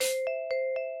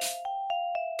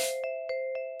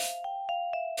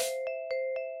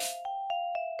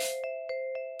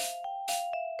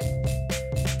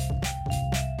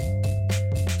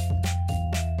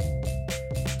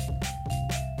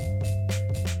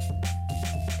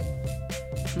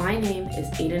My name is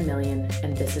Aiden Million,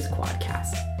 and this is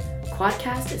Quadcast.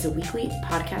 Quadcast is a weekly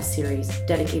podcast series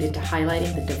dedicated to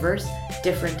highlighting the diverse,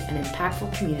 different, and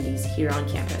impactful communities here on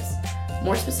campus.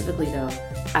 More specifically, though,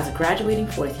 as a graduating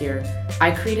fourth year, I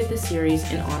created this series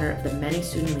in honor of the many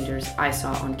student leaders I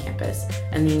saw on campus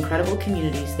and the incredible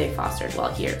communities they fostered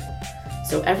while here.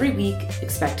 So every week,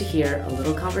 expect to hear a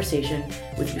little conversation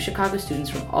with UChicago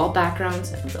students from all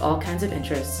backgrounds and with all kinds of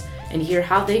interests, and hear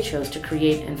how they chose to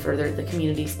create and further the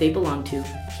communities they belong to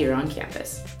here on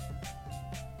campus.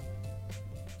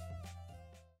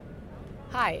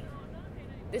 Hi,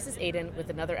 this is Aiden with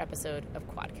another episode of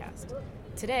Quadcast.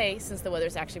 Today, since the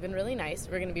weather's actually been really nice,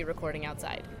 we're going to be recording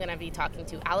outside. I'm going to be talking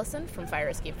to Allison from Fire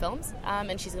Escape Films,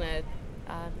 and she's going to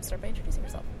start by introducing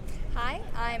herself. Hi,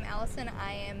 I'm Allison.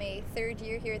 I am a third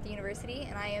year here at the university,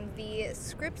 and I am the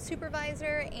script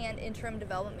supervisor and interim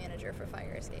development manager for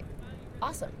Fire Escape.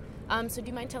 Awesome. So do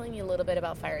you mind telling me a little bit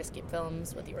about Fire Escape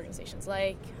Films, what the organization's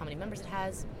like, how many members it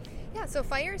has? Yeah, so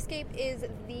Fire Escape is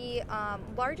the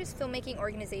largest filmmaking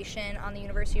organization on the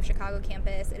University of Chicago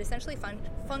campus. It essentially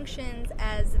functions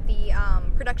as the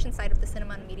production side of the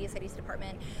Cinema and Media Studies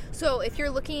department. So if you're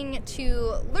looking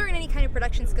to learn any kind of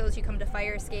production skills, you come to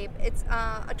Fire Escape. It's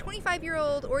a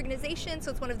 25-year-old organization,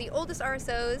 so it's one of the oldest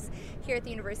RSOs here at the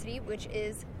university, which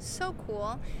is so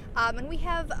cool. And we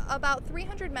have about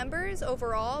 300 members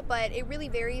overall, but it really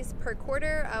varies per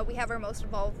quarter. We have our most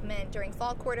involvement during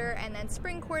fall quarter, and then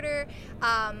spring quarter.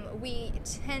 We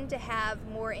tend to have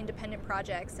more independent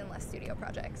projects and less studio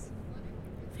projects.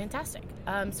 Fantastic.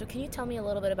 So can you tell me a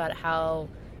little bit about how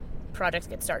projects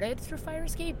get started through Fire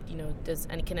Escape?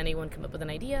 Can anyone come up with an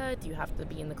idea? Do you have to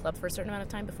be in the club for a certain amount of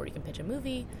time before you can pitch a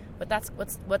movie?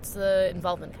 What's the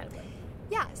involvement kind of like?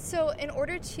 Yeah, so in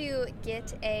order to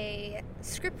get a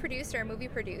script produced or a movie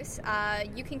produced,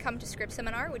 you can come to Script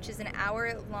Seminar, which is an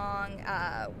hour-long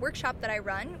workshop that I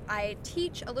run. I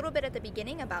teach a little bit at the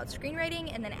beginning about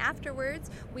screenwriting, and then afterwards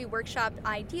we workshop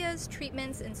ideas,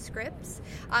 treatments, and scripts.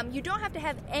 You don't have to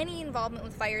have any involvement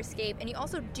with Fire Escape, and you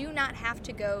also do not have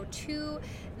to go to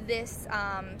this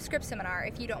script seminar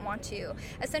if you don't want to.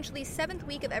 Essentially, 7th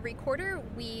week of every quarter,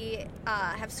 we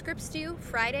have scripts due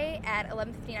Friday at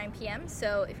 11:59 p.m.,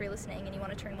 so if you're listening and you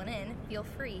want to turn one in, feel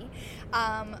free.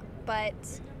 But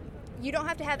you don't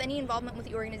have to have any involvement with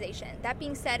the organization. That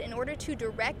being said, in order to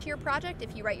direct your project,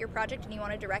 if you write your project and you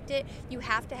want to direct it, you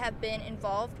have to have been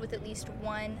involved with at least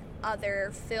one other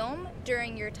film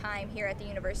during your time here at the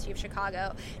University of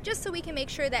Chicago, just so we can make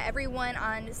sure that everyone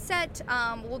on set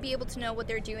will be able to know what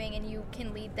they're doing and you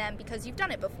can lead them because you've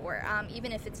done it before,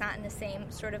 even if it's not in the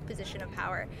same sort of position of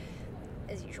power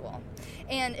as usual.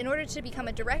 And in order to become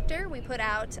a director, we put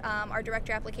out our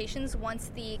director applications once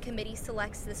the committee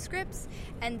selects the scripts,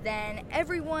 and then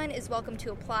everyone is welcome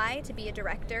to apply to be a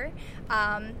director.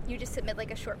 You just submit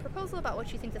like a short proposal about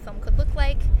what you think the film could look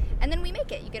like, and then we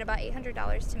make it. You get about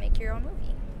 $800 to make your own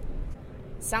movie.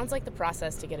 Sounds like the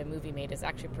process to get a movie made is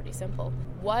actually pretty simple.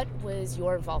 What was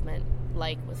your involvement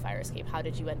like with Fire Escape? How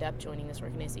did you end up joining this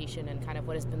organization, and kind of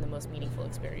what has been the most meaningful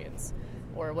experience?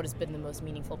 Or what has been the most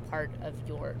meaningful part of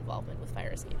your involvement with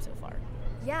Fire Escape so far?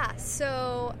 Yeah,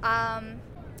 so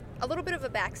a little bit of a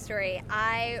backstory.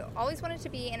 I always wanted to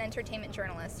be an entertainment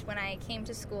journalist when I came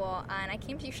to school, and I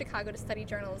came to Chicago to study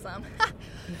journalism.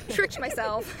 Tricked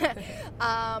myself.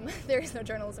 There is no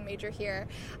journalism major here.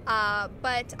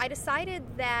 But I decided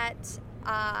that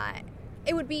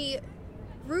it would be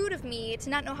rude of me to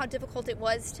not know how difficult it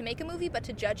was to make a movie, but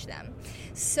to judge them.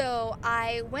 So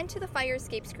I went to the Fire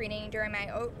Escape screening during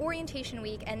my orientation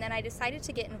week, and then I decided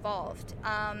to get involved.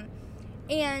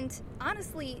 And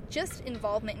honestly, just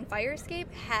involvement in Fire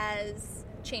Escape has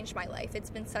changed my life. It's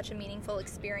been such a meaningful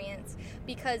experience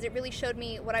because it really showed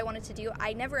me what I wanted to do.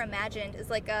 I never imagined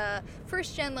as like a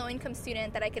first-gen low-income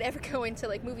student that I could ever go into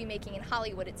like movie making in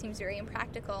Hollywood. It seems very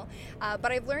impractical.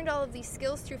 But I've learned all of these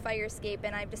skills through Fire Escape,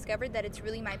 and I've discovered that it's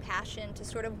really my passion to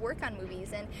sort of work on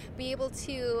movies and be able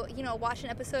to, watch an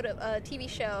episode of a TV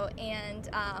show and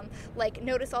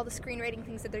notice all the screenwriting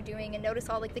things that they're doing and notice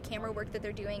all like the camera work that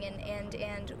they're doing and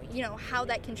how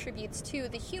that contributes to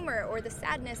the humor or the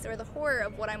sadness or the horror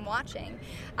of what I'm watching.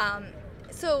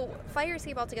 So Fire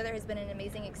Escape altogether has been an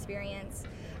amazing experience.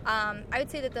 I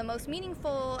would say that the most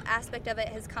meaningful aspect of it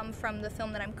has come from the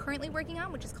film that I'm currently working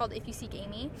on, which is called If You Seek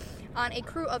Amy. On a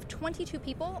crew of 22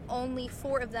 people, only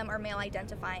 4 of them are male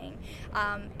identifying.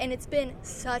 And it's been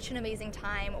such an amazing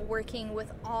time working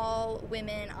with all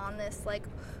women on this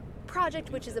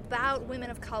project which is about women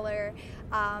of color,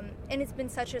 and it's been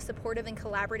such a supportive and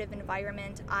collaborative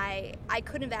environment. I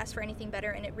couldn't have asked for anything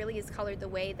better, and it really has colored the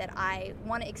way that I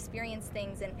want to experience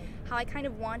things and how I kind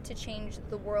of want to change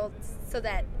the world so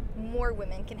that more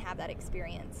women can have that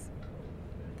experience.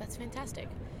 That's fantastic.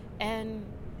 And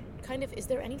kind of, is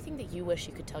there anything that you wish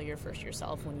you could tell your first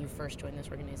yourself when you first joined this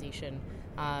organization?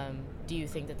 Do you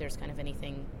think that there's kind of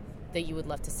anything that you would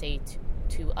love to say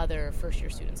to other first-year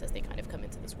students as they kind of come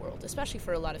into this world, especially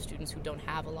for a lot of students who don't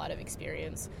have a lot of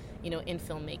experience, in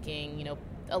filmmaking?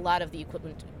 A lot of the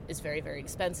equipment is very, very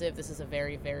expensive. This is a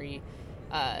very, very,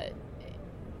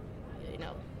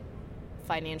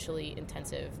 financially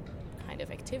intensive kind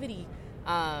of activity.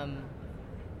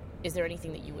 Is there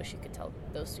anything that you wish you could tell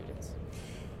those students?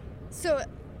 So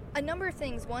a number of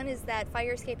things. One is that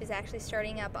Fire Escape is actually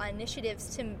starting up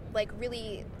initiatives to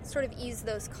really sort of ease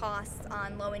those costs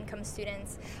on low-income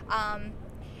students.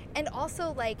 And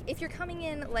also, if you're coming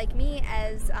in like me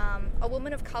as a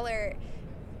woman of color,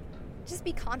 just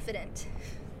be confident.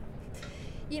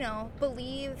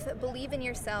 Believe in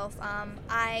yourself.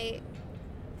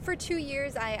 For 2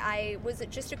 years, I was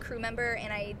just a crew member,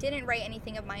 and I didn't write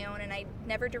anything of my own, and I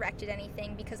never directed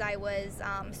anything because I was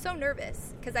so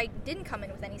nervous, because I didn't come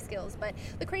in with any skills. But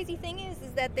the crazy thing is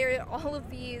that there are all of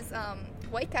these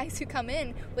white guys who come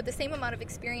in with the same amount of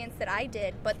experience that I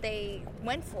did, but they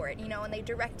went for it, and they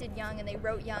directed young, and they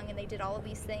wrote young, and they did all of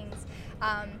these things.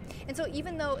 And so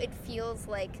even though it feels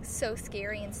so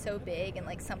scary and so big and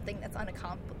something that's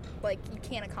you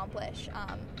can't accomplish,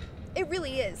 it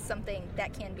really is something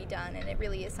that can be done, and it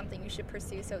really is something you should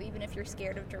pursue. So even if you're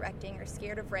scared of directing or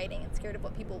scared of writing and scared of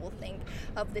what people will think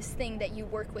of this thing that you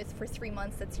work with for 3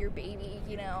 months that's your baby,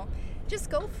 just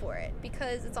go for it,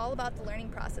 because it's all about the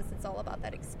learning process. It's all about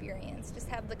that experience. Just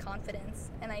have the confidence.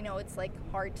 And I know it's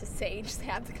hard to say, just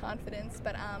have the confidence,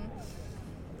 but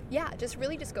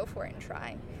just go for it and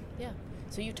try. Yeah.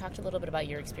 So you talked a little bit about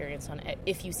your experience on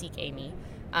If You Seek Amy.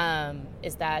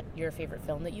 Is that your favorite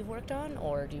film that you've worked on,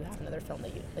 or do you have another film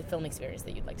experience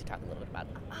that you'd like to talk a little bit about?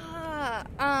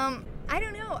 I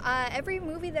don't know. Every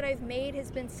movie that I've made has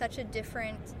been such a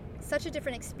different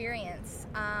experience.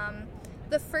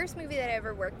 The first movie that I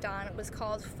ever worked on was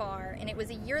called Far, and it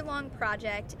was a year-long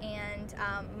project, and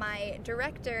my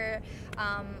director,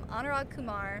 Anurag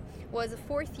Kumar, was a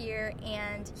fourth year,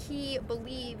 and he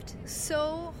believed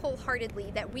so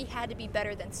wholeheartedly that we had to be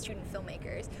better than student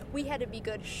filmmakers. We had to be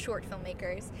good short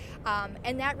filmmakers,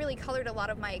 and that really colored a lot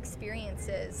of my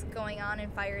experiences going on in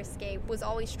Fire Escape, was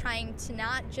always trying to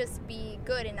not just be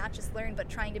good and not just learn, but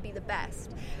trying to be the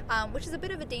best, which is a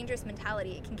bit of a dangerous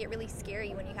mentality. It can get really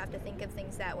scary when you have to think of things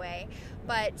that way.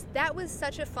 But that was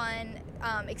such a fun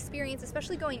experience,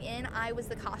 especially going in. I was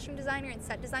the costume designer and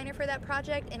set designer for that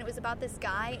project, and it was about this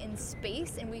guy in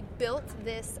space, and we built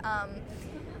this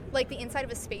the inside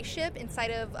of a spaceship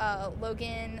inside of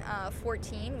Logan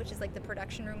 14, which is the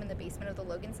production room in the basement of the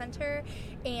Logan Center.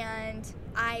 And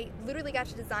I literally got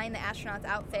to design the astronaut's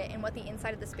outfit and what the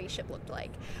inside of the spaceship looked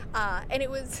like. And it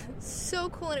was so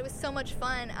cool, and it was so much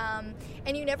fun.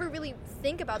 And you never really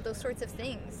think about those sorts of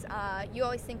things. You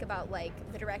always think about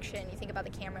the direction, you think about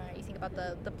the camera, you think about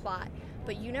the plot,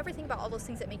 but you never think about all those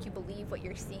things that make you believe what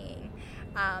you're seeing.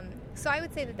 So I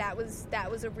would say that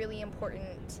was a really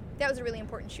important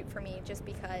shoot for me, just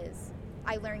because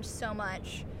I learned so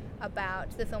much about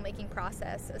the filmmaking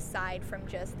process aside from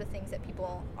just the things that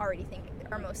people already think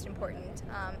are most important.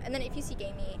 And then If You Seek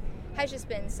Amy has just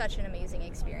been such an amazing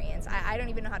experience. I don't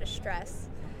even know how to stress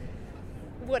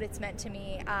what it's meant to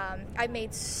me. I've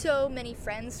made so many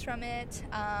friends from it.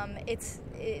 It's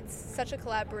such a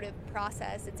collaborative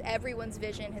process. It's everyone's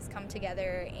vision has come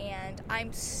together, and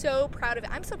I'm so proud of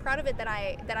it. I'm so proud of it that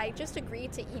I just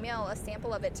agreed to email a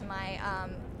sample of it to my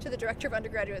to the director of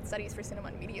undergraduate studies for cinema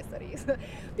and media studies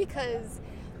because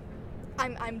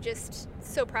I'm just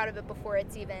so proud of it before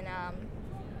it's even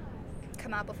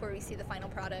come out, before we see the final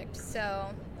product. So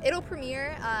it'll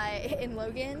premiere in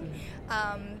Logan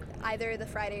either the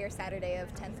Friday or Saturday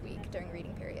of 10th week during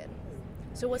reading period.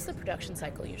 So what's the production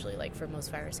cycle usually like for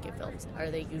most Fire Escape films? Are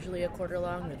they usually a quarter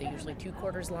long? Are they usually 2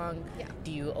 quarters long? Yeah.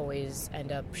 Do you always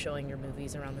end up showing your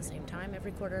movies around the same time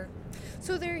every quarter?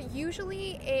 So they're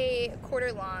usually a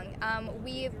quarter long.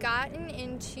 We've gotten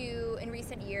into, in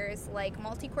recent years,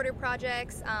 multi-quarter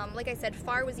projects. Like I said,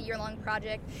 Far was a year-long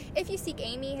project. If You Seek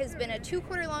Amy has been a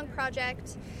 2-quarter long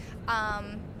project.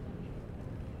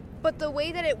 But the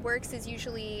way that it works is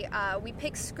usually we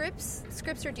pick scripts.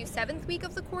 Scripts are due 7th week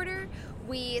of the quarter.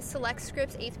 We select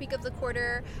scripts 8th week of the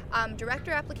quarter.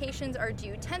 Director applications are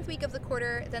due 10th week of the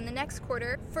quarter. Then the next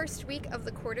quarter, first week of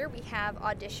the quarter, we have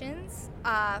auditions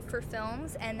for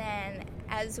films. And then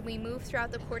as we move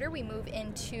throughout the quarter, we move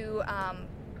into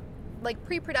like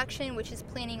pre-production, which is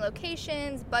planning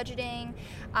locations, budgeting,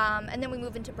 and then we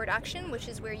move into production, which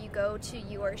is where you go to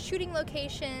your shooting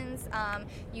locations,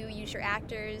 you use your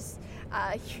actors,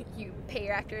 you pay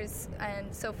your actors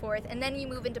and so forth, and then you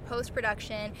move into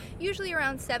post-production, usually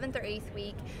around 7th or 8th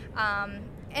week,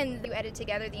 and you edit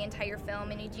together the entire film,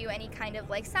 and you do any kind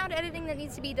of like sound editing that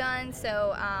needs to be done.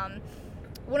 So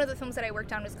one of the films that I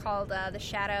worked on was called The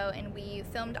Shadow, and we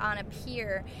filmed on a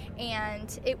pier,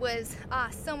 and it was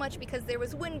so much because there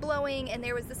was wind blowing, and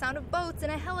there was the sound of boats,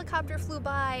 and a helicopter flew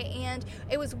by, and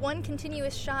it was one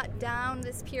continuous shot down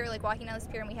this pier, like walking down this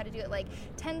pier, and we had to do it like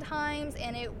 10 times,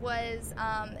 and it was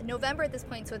November at this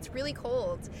point, so it's really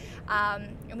cold,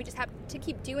 and we just had to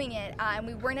keep doing it, and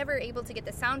we were never able to get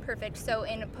the sound perfect, so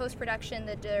in post-production,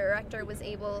 the director was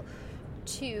able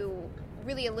to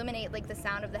really eliminate like the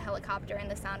sound of the helicopter and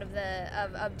the sound of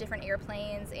of different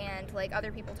airplanes and like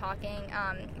other people talking.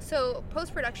 So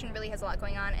post-production really has a lot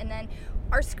going on, and then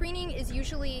our screening is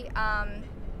usually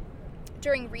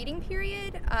during reading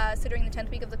period, so during the 10th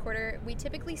week of the quarter. We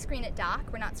typically screen at Doc.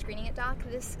 We're not screening at Doc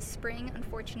this spring,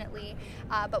 unfortunately,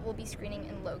 but we'll be screening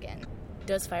in Logan.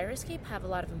 Does Fire Escape have a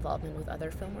lot of involvement with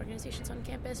other film organizations on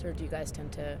campus, or do you guys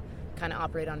tend to kind of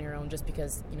operate on your own, just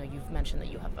because, you know, you've mentioned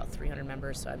that you have about 300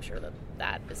 members, so I'm sure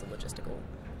that is a logistical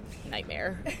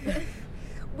nightmare.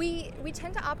 We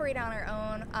tend to operate on our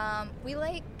own. We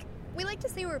like to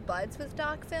say we're buds with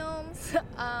Doc Films,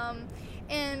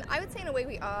 and I would say in a way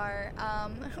we are.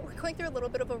 We're going through a little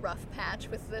bit of a rough patch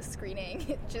with this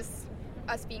screening, just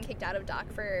us being kicked out of Doc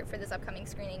for this upcoming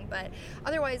screening, but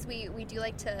otherwise we do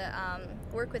like to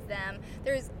work with them.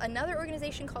 There's another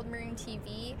organization called Maroon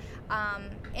TV,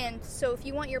 and so if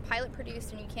you want your pilot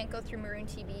produced and you can't go through Maroon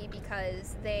TV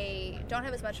because they don't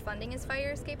have as much funding as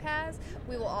Fire Escape has,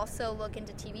 we will also look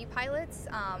into TV pilots,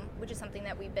 which is something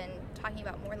that we've been talking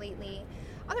about more lately.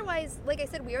 Otherwise, like I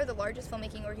said, we are the largest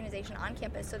filmmaking organization on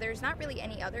campus, so there's not really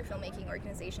any other filmmaking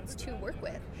organizations to work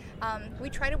with. We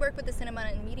try to work with the Cinema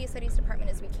and Media Studies Department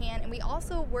as we can, and we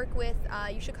also work with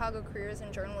UChicago Careers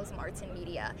in Journalism, Arts, and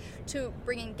Media to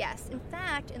bring in guests. In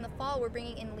fact, in the fall, we're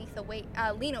bringing in Lena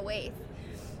Waithe,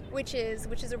 which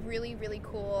is a really, really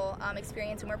cool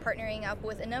experience, and we're partnering up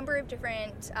with a number of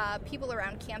different people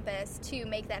around campus to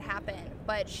make that happen.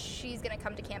 But she's going to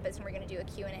come to campus, and we're going to do a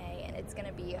Q&A, and it's going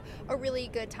to be a really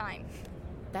good time.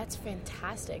 That's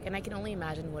fantastic, and I can only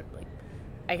imagine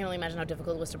how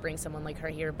difficult it was to bring someone like her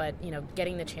here, but, you know,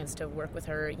 getting the chance to work with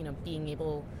her, you know, being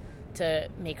able to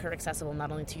make her accessible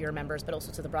not only to your members, but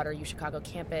also to the broader UChicago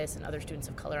campus and other students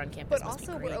of color on campus. But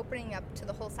also we're opening up to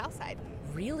the whole South Side.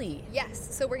 Really?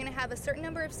 Yes. So we're going to have a certain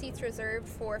number of seats reserved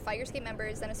for Fire Escape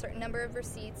members and a certain number of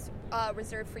seats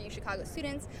reserved for UChicago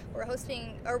students. We're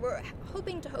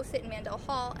hoping to host it in Mandel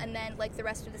Hall, and then like the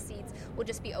rest of the seats will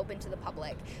just be open to the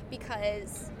public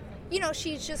because, you know,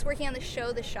 she's just working on the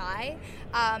show The Chi,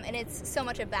 and it's so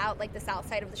much about like the South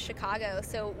Side of Chicago.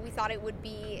 So we thought it would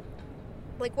be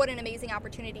like what an amazing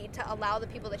opportunity to allow the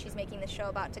people that she's making the show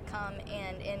about to come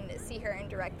and see her and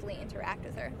directly interact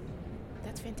with her.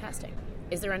 That's fantastic.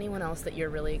 Is there anyone else that you're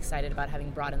really excited about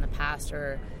having brought in the past,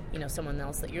 or, you know, someone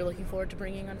else that you're looking forward to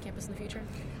bringing on campus in the future?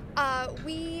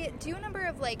 We do a number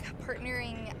of like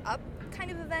partnering up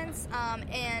kind of events,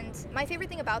 and my favorite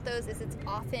thing about those is it's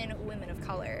often women of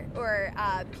color or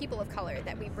people of color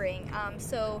that we bring.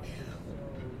 So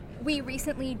we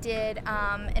recently did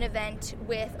an event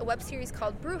with a web series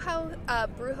called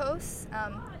Brujos. I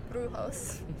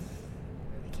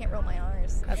can't roll my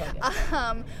R's. That's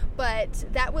okay. But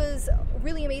that was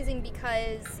really amazing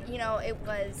because, you know, it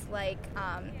was like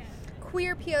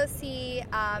queer POC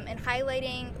and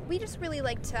highlighting. We just really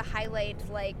like to highlight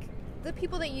like the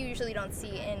people that you usually don't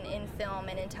see in film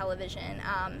and in television.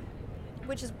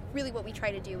 Which is really what we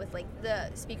try to do with like the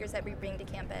speakers that we bring to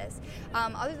campus.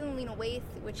 Other than Lena Waithe,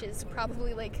 which is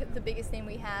probably like the biggest name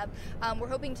we have, we're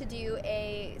hoping to do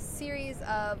a series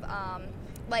of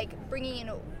like bringing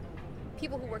in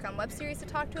people who work on web series to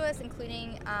talk to us,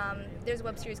 including there's a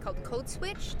web series called Code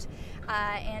Switched,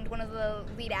 and one of the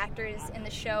lead actors in the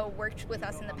show worked with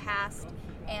us in the past,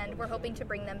 and we're hoping to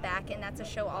bring them back, and that's a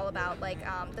show all about like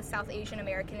the South Asian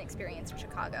American experience in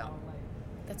Chicago.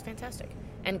 That's fantastic.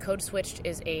 And Code Switched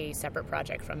is a separate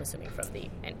project from the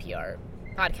NPR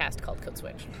podcast called Code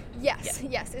Switch. Yes.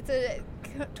 It's a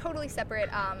totally separate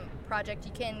project.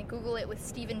 You can Google it with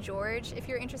Stephen George if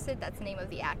you're interested. That's the name of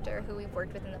the actor who we've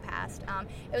worked with in the past.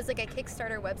 It was like a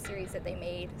Kickstarter web series that they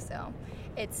made, so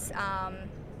it's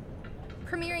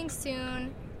premiering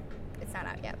soon. It's not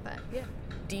out yet, but yeah.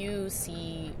 Do you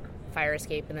see Fire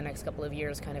Escape in the next couple of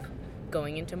years kind of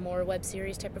going into more web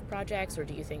series type of projects, or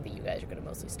do you think that you guys are going to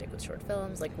mostly stick with short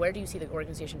films? Like, where do you see the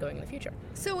organization going in the future?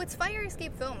 So it's Fire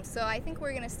Escape Films, so I think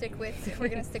we're going to stick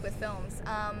with films.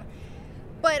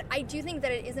 But I do think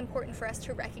that it is important for us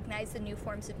to recognize the new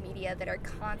forms of media that are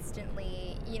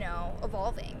constantly,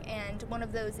 evolving. And one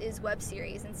of those is web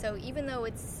series. And so even though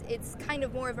it's kind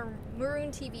of more of a maroon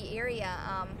TV area,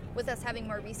 with us having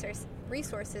more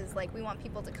resources, like we want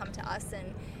people to come to us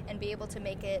and be able to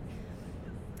make it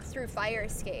through Fire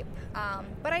Escape.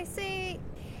 But I say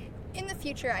in the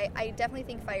future, I definitely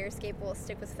think Fire Escape will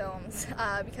stick with films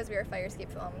because we are Fire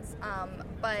Escape Films.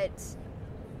 But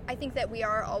I think that we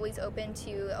are always open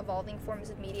to evolving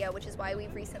forms of media, which is why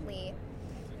we've recently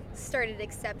started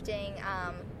accepting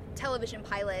television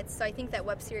pilots. So I think that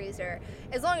web series are,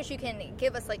 as long as you can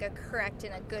give us like a correct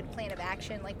and a good plan of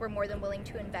action, like we're more than willing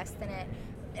to invest in it.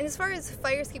 And as far as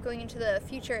Fire Escape going into the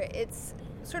future, it's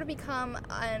sort of become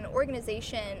an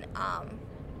organization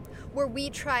where we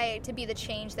try to be the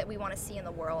change that we want to see in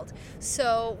the world.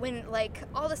 So when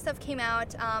all the stuff came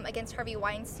out against Harvey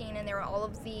Weinstein, and there were all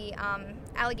of the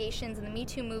allegations and the Me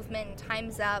Too movement and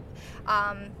Time's Up,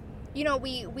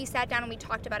 we sat down and we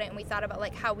talked about it, and we thought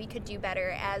about how we could do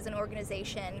better as an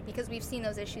organization, because we've seen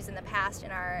those issues in the past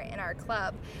in our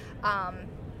club.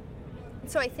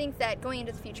 So I think that going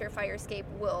into the future, Fire Escape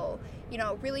will,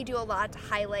 really do a lot to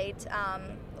highlight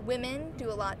women, do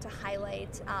a lot to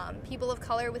highlight people of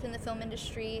color within the film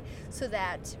industry, so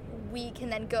that we can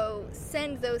then go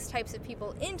send those types of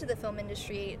people into the film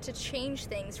industry to change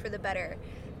things for the better,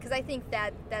 because I think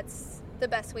that that's the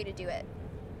best way to do it.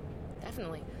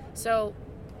 Definitely. So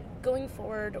going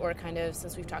forward, or kind of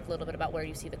since we've talked a little bit about where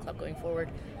you see the club going forward,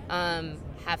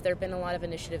 have there been a lot of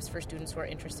initiatives for students who are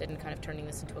interested in kind of turning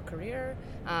this into a career?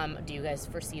 Do you guys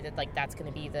foresee that that's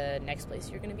going to be the next place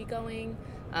you're going to be going?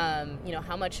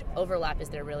 How much overlap is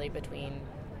there really between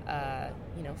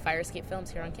Fire Escape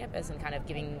Films here on campus and kind of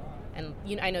giving, and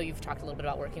I know you've talked a little bit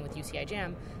about working with UCI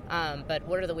Jam, but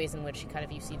what are the ways in which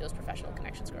you see those professional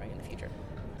connections growing in the future?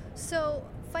 So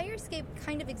Fire Escape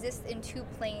kind of exists in two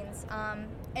planes,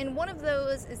 and one of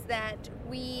those is that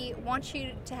we want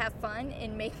you to have fun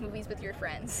and make movies with your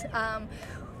friends.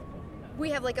 We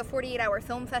have a 48-hour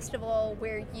film festival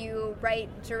where you write,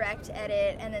 direct,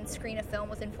 edit, and then screen a film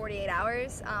within 48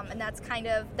 hours, and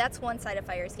that's one side of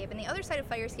Fire Escape. And the other side of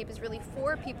Fire Escape is really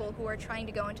for people who are trying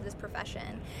to go into this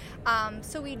profession.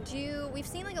 So we've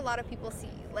seen a lot of people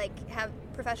have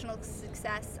professional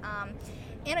success.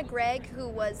 Anna Gregg, who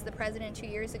was the president 2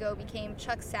 years ago, became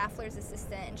Chuck Saffler's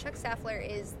assistant, and Chuck Saffler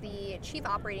is the chief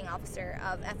operating officer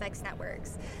of FX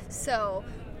Networks. So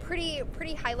pretty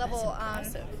high level.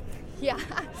 Yeah,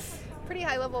 pretty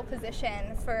high level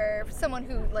position for someone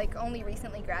who only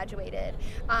recently graduated.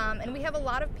 And we have a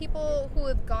lot of people who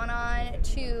have gone on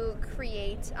to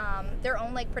create their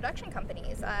own production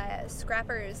companies.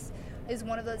 Scrappers is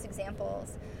one of those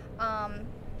examples.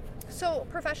 So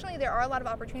professionally, there are a lot of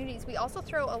opportunities. We also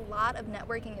throw a lot of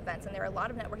networking events, and there are a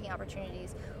lot of networking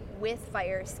opportunities with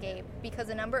Fire Escape because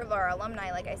a number of our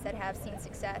alumni, like I said, have seen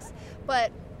success,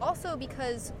 but also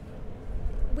because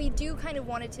we do kind of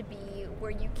want it to be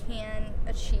where you can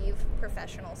achieve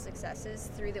professional successes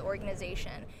through the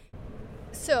organization.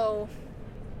 So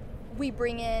we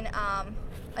bring in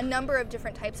a number of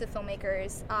different types of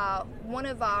filmmakers. One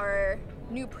of our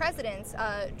new presidents,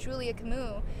 Julia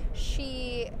Camus,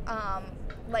 she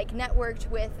networked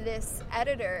with this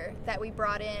editor that we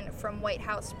brought in from White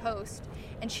House Post,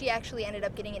 and she actually ended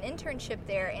up getting an internship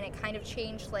there, and it kind of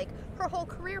changed her whole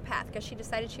career path because she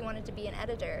decided she wanted to be an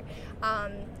editor.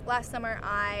 Last summer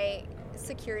I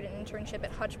secured an internship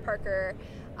at Hutch Parker,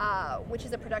 which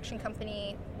is a production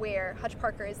company where Hutch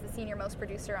Parker is the senior most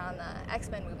producer on the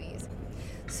X-Men movies.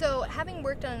 So having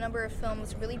worked on a number of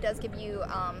films really does give you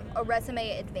a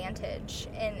resume advantage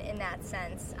in that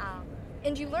sense.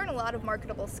 And you learn a lot of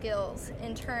marketable skills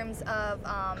in terms of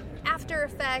After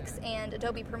Effects and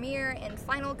Adobe Premiere and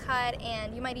Final Cut,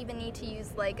 and you might even need to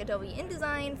use Adobe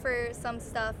InDesign for some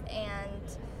stuff,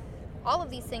 and all of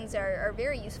these things are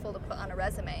very useful to put on a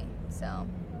resume. So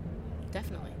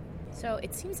definitely. So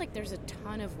it seems like there's a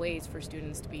ton of ways for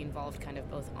students to be involved kind of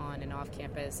both on and off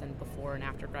campus and before and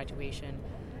after graduation.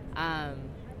 I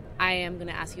am going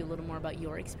to ask you a little more about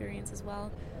your experience as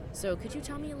well. So could you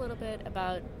tell me a little bit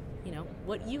about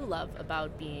what you love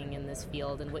about being in this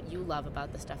field and what you love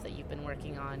about the stuff that you've been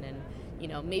working on. And,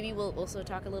 maybe we'll also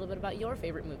talk a little bit about your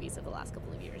favorite movies of the last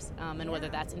couple of years, and whether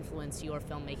that's influenced your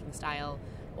filmmaking style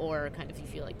or kind of you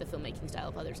feel like the filmmaking style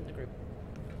of others in the group.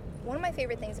 One of my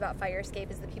favorite things about Fire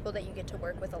Escape is the people that you get to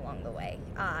work with along the way.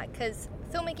 Because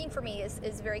filmmaking for me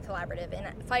is very collaborative,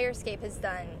 and Fire Escape has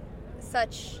done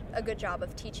such a good job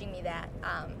of teaching me that.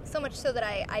 So much so that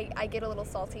I get a little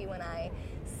salty when I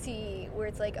see where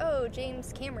it's like, oh,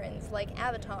 James Cameron's like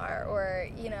Avatar, or,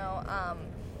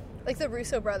 like the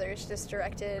Russo brothers just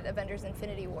directed Avengers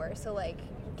Infinity War, so like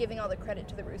giving all the credit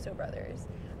to the Russo brothers.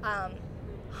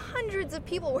 Hundreds of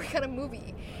people work on a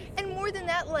movie, and more than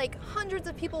that, like hundreds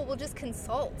of people will just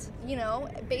consult,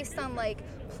 based on like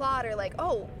plot, or like,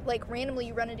 oh, like randomly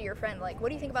you run into your friend, like, what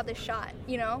do you think about this shot?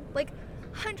 Like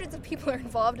hundreds of people are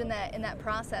involved in that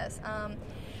process,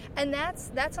 and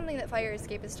that's something that Fire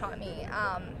Escape has taught me,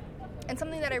 and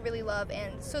something that I really love.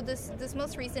 And so this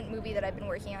most recent movie that I've been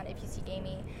working on, If You See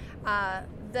Gamey,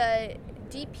 the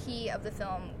DP of the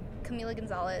film, Camila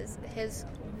Gonzalez, has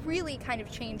really kind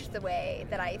of changed the way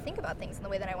that I think about things and the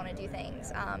way that I want to do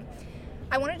things.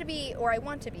 I want to be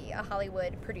a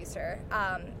Hollywood producer,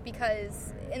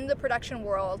 because in the production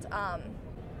world,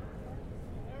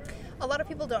 a lot of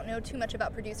people don't know too much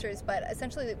about producers, but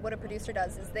essentially what a producer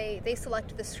does is they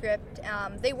select the script,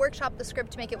 they workshop the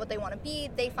script to make it what they want to be,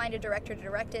 they find a director to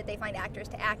direct it, they find actors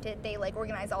to act it, they like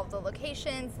organize all of the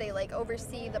locations, they like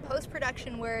oversee the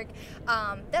post-production work.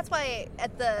 That's why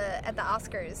at the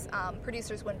Oscars,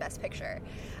 producers win Best Picture,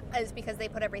 is because they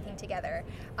put everything together.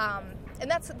 And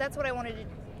that's what I wanted to,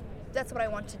 that's what I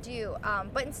want to do.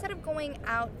 But instead of going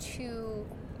out to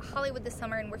Hollywood this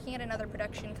summer and working at another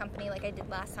production company like I did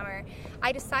last summer,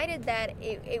 I decided that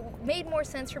it made more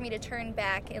sense for me to turn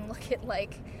back and look at,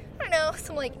 like, I don't know,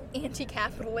 some like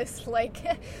anti-capitalist, like,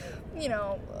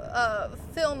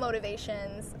 film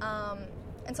motivations.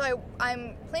 And so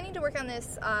I'm planning to work on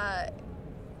this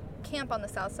camp on the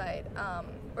South Side,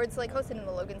 or it's like hosted in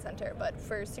the Logan Center, but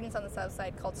for students on the South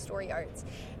Side, called Story Arts.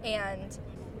 And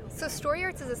so Story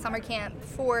Arts is a summer camp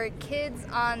for kids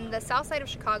on the south side of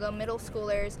Chicago, middle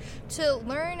schoolers, to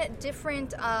learn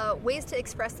different ways to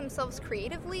express themselves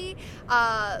creatively,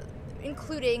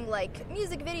 including like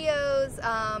music videos,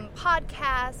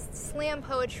 podcasts, slam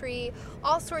poetry,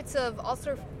 all sorts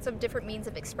of different means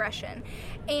of expression.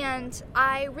 And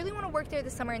I really want to work there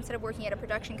this summer instead of working at a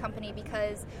production company,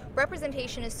 because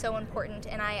representation is so important,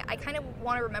 and I kind of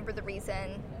want to remember the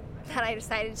reason that I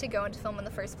decided to go into film in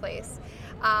the first place.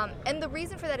 And the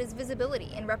reason for that is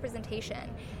visibility and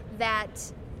representation.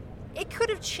 That it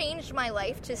could have changed my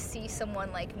life to see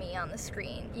someone like me on the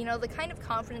screen. The kind of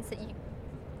confidence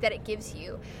that it gives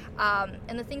you,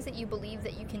 and the things that you believe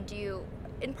that you can do,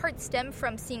 in part stem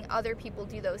from seeing other people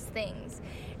do those things.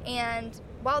 And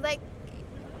while that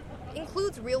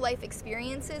includes real life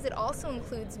experiences, it also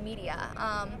includes media.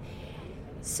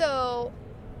 So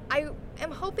I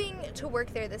am hoping to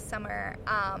work there this summer,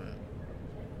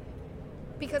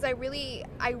 because I really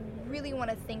want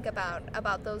to think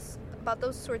about those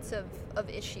sorts of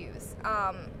issues.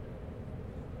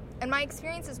 And my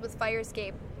experiences with Fire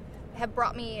Escape have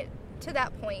brought me to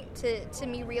that point, to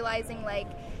me realizing, like,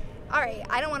 all right,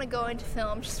 I don't want to go into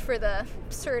film just for the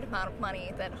absurd amount of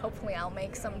money that hopefully I'll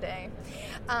make someday.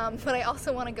 But I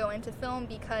also want to go into film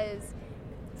because,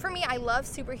 for me, I love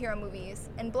superhero movies,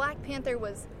 and Black Panther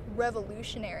was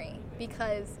revolutionary,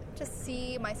 because to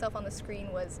see myself on the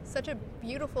screen was such a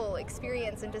beautiful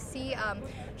experience, and to see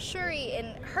Shuri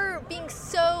and her being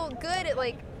so good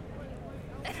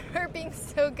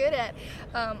at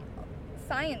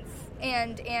science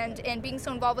and being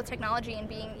so involved with technology, and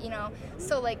being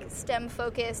so like STEM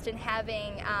focused, and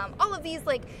having all of these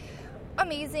like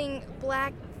amazing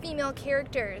Black female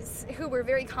characters who were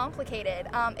very complicated.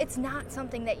 It's not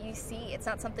something that you see. It's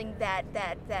not something that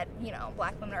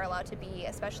Black women are allowed to be,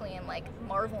 especially in like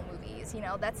Marvel movies.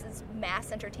 That's as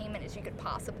mass entertainment as you could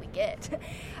possibly get.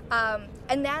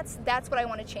 And that's what I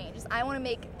want to change. Is I want to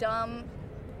make dumb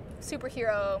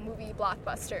superhero movie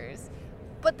blockbusters,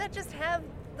 but that just have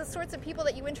the sorts of people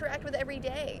that you interact with every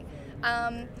day.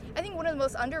 I think one of the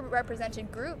most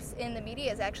underrepresented groups in the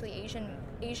media is actually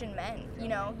Asian men.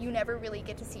 You never really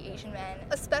get to see Asian men,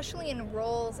 especially in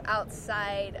roles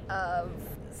outside of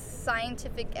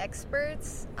scientific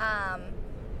experts.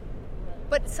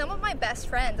 But some of my best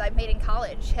friends I've made in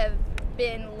college have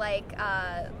been like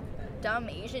dumb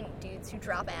Asian dudes who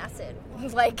drop acid,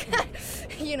 like,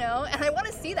 and I want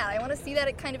to see that. I want to see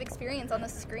that kind of experience on the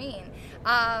screen.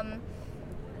 And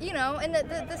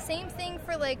the same thing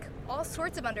for like all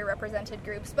sorts of underrepresented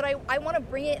groups, but I want to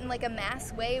bring it in like a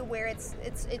mass way where it's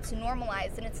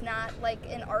normalized and it's not like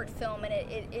an art film, and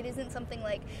it isn't something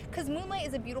like, because Moonlight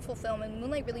is a beautiful film and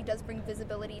Moonlight really does bring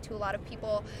visibility to a lot of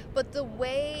people, but the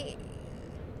way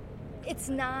it's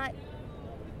not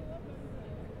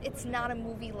a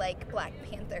movie like Black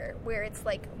Panther where it's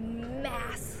like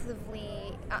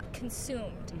massively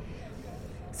consumed.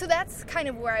 So that's kind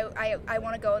of where I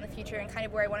want to go in the future, and kind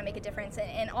of where I want to make a difference.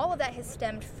 And all of that has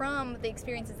stemmed from the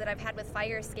experiences that I've had with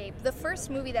Fire Escape. The first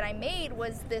movie that I made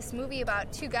was this movie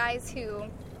about two guys who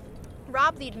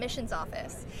robbed the admissions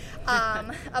office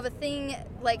of a thing,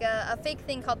 like a fake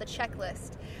thing called the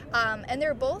checklist. And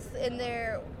they're both in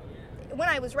their... When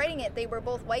I was writing it, they were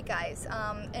both white guys.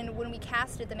 And when we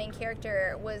casted, the main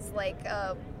character was like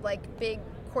big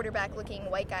quarterback-looking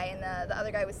white guy, and the other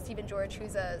guy was Stephen George,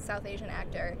 who's a South Asian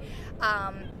actor.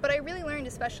 But I really learned,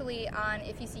 especially on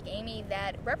If You Seek Amy,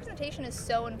 that representation is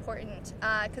so important,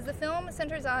 because the film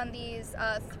centers on these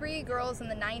 3 girls in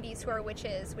the 90s who are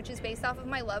witches, which is based off of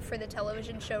my love for the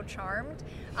television show Charmed.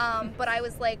 But I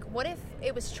was like, what if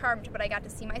it was Charmed, but I got to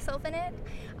see myself in it?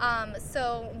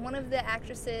 So one of the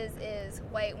actresses is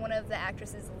white, one of the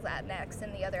actresses is Latinx,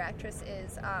 and the other actress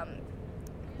is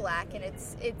black, and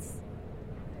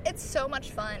it's so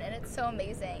much fun, and it's so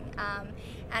amazing,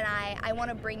 and I want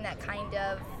to bring that kind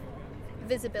of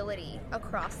visibility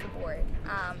across the board,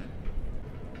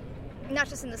 not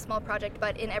just in the small project,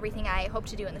 but in everything I hope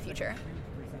to do in the future.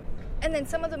 And then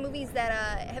some of the movies that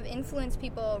have influenced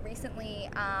people recently,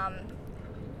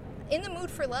 In the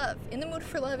Mood for Love. In the Mood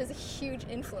for Love is a huge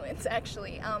influence,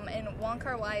 actually, and Wong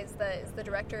Kar-wai is the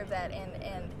director of that,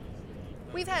 and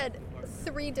we've had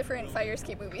 3 different Fire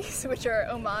Escape movies, which are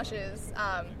homages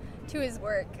to his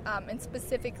work, and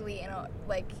specifically in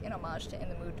homage to In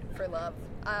the Mood for Love,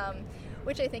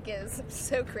 which I think is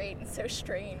so great and so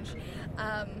strange.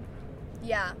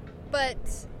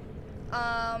 But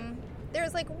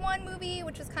there's like one movie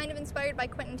which was kind of inspired by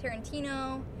Quentin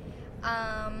Tarantino.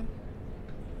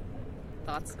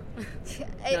 Thoughts?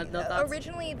 No thoughts?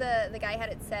 Originally, the guy had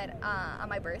it set on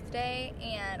my birthday,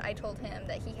 and I told him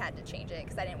that he had to change it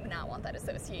because I did not want that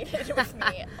associated with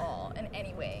me at all in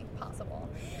any way possible.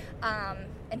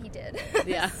 And he did.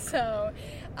 Yeah. So,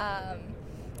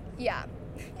 yeah.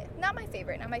 Not my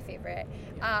favorite.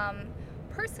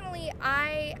 Personally,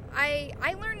 I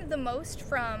learned the most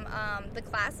from the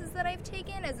classes that I've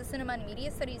taken as a cinema and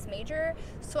media studies major,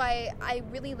 so I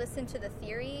really listened to the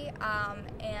theory,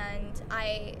 and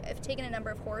I have taken a number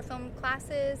of horror film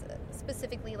classes,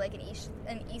 specifically like an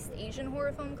East Asian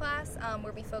horror film class,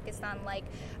 where we focused on like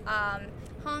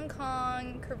Hong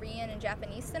Kong, Korean, and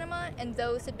Japanese cinema, and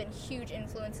those have been huge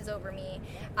influences over me,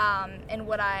 and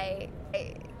what I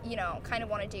kind of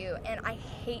want to do. And I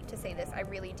hate to say this, I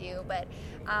really do, but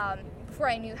before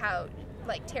I knew how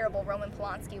like terrible Roman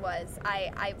Polanski was,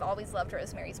 I've always loved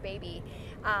Rosemary's Baby,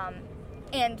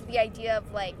 and the idea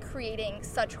of like creating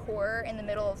such horror in the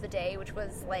middle of the day, which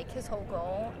was like his whole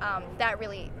goal,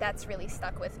 that's really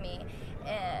stuck with me.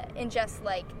 And just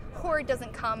like horror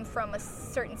doesn't come from a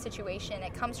certain situation,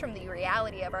 it comes from the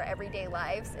reality of our everyday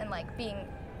lives, and like being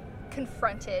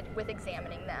confronted with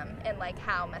examining them and like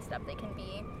how messed up they can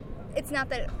be. It's not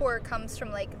that horror comes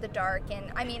from like the dark,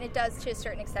 and I mean it does to a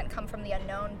certain extent come from the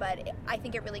unknown, but I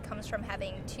think it really comes from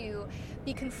having to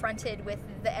be confronted with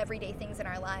the everyday things in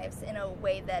our lives in a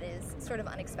way that is sort of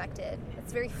unexpected.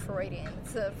 It's very Freudian.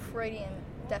 It's a Freudian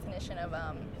definition of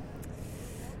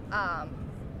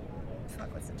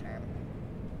what's the term?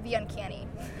 The uncanny.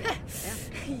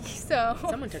 Yeah. So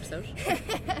someone took those.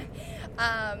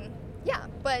 Yeah,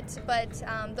 but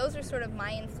those are sort of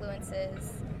my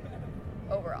influences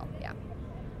overall, yeah.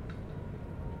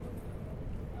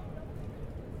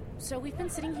 So we've been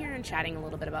sitting here and chatting a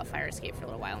little bit about Fire Escape for a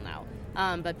little while now.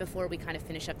 But before we kind of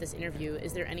finish up this interview,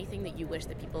 is there anything that you wish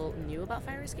that people knew about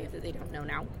Fire Escape that they don't know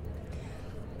now?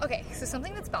 Okay, so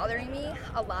something that's bothering me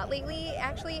a lot lately,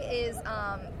 actually, is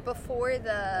before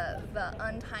the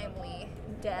untimely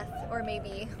death, or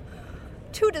maybe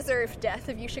too deserved death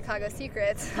of You Chicago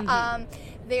Secrets,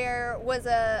 there was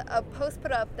a post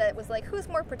put up that was like, who's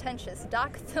more pretentious,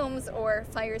 Doc Films or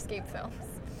Fire Escape Films?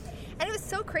 And it was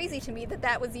so crazy to me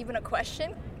that was even a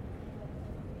question.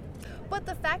 But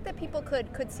the fact that people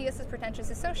could see us as pretentious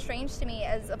is so strange to me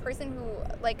as a person who,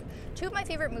 like, 2 of my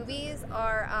favorite movies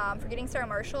are Forgetting Sarah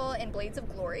Marshall and Blades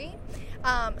of Glory.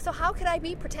 So how could I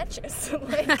be pretentious?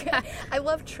 Like, I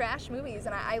love trash movies,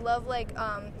 and I love, like,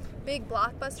 big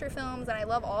blockbuster films, and I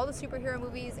love all the superhero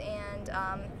movies, and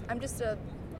I'm just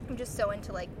so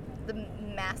into, like, the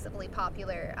massively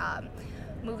popular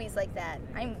movies like that.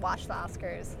 I watch the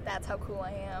Oscars. That's how cool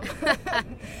I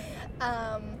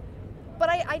am. But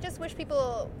I just wish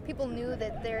people knew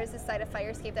that there is this side of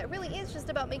Firescape that really is just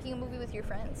about making a movie with your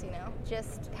friends, you know?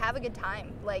 Just have a good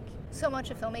time. Like, so much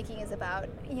of filmmaking is about,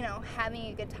 you know, having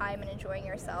a good time and enjoying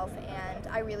yourself, and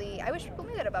I wish people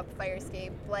knew that about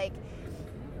Firescape. Like,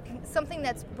 something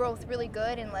that's both really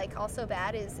good and like also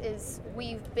bad is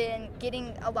we've been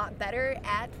getting a lot better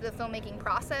at the filmmaking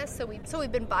process, so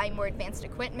we've been buying more advanced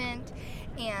equipment,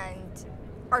 and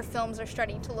our films are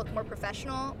starting to look more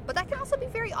professional, but that can also be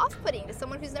very off-putting to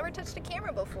someone who's never touched a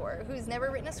camera before, who's never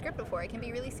written a script before. It can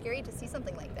be really scary to see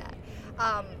something like that.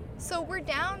 So we're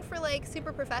down for like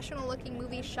super professional looking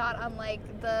movies shot on like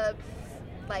the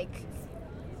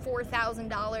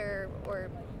 $4,000 or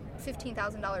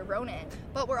 $15,000 Ronin,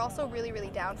 but we're also really,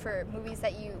 really down for movies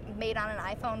that you made on an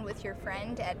iPhone with your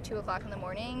friend at 2 o'clock in the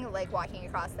morning, like walking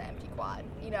across the empty quad.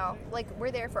 You know, like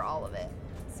we're there for all of it.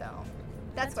 So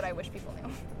that's what I wish people knew.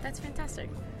 That's fantastic.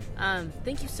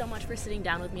 Thank you so much for sitting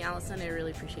down with me, Allison. I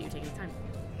really appreciate you taking the time.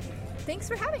 Thanks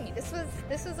for having me. This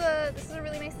is a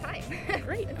really nice time.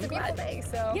 Great. It's I'm a beautiful glad. day.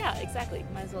 So yeah, exactly.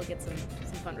 Might as well get some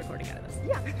fun recording out of this.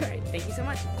 Yeah. All right. Thank you so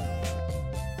much.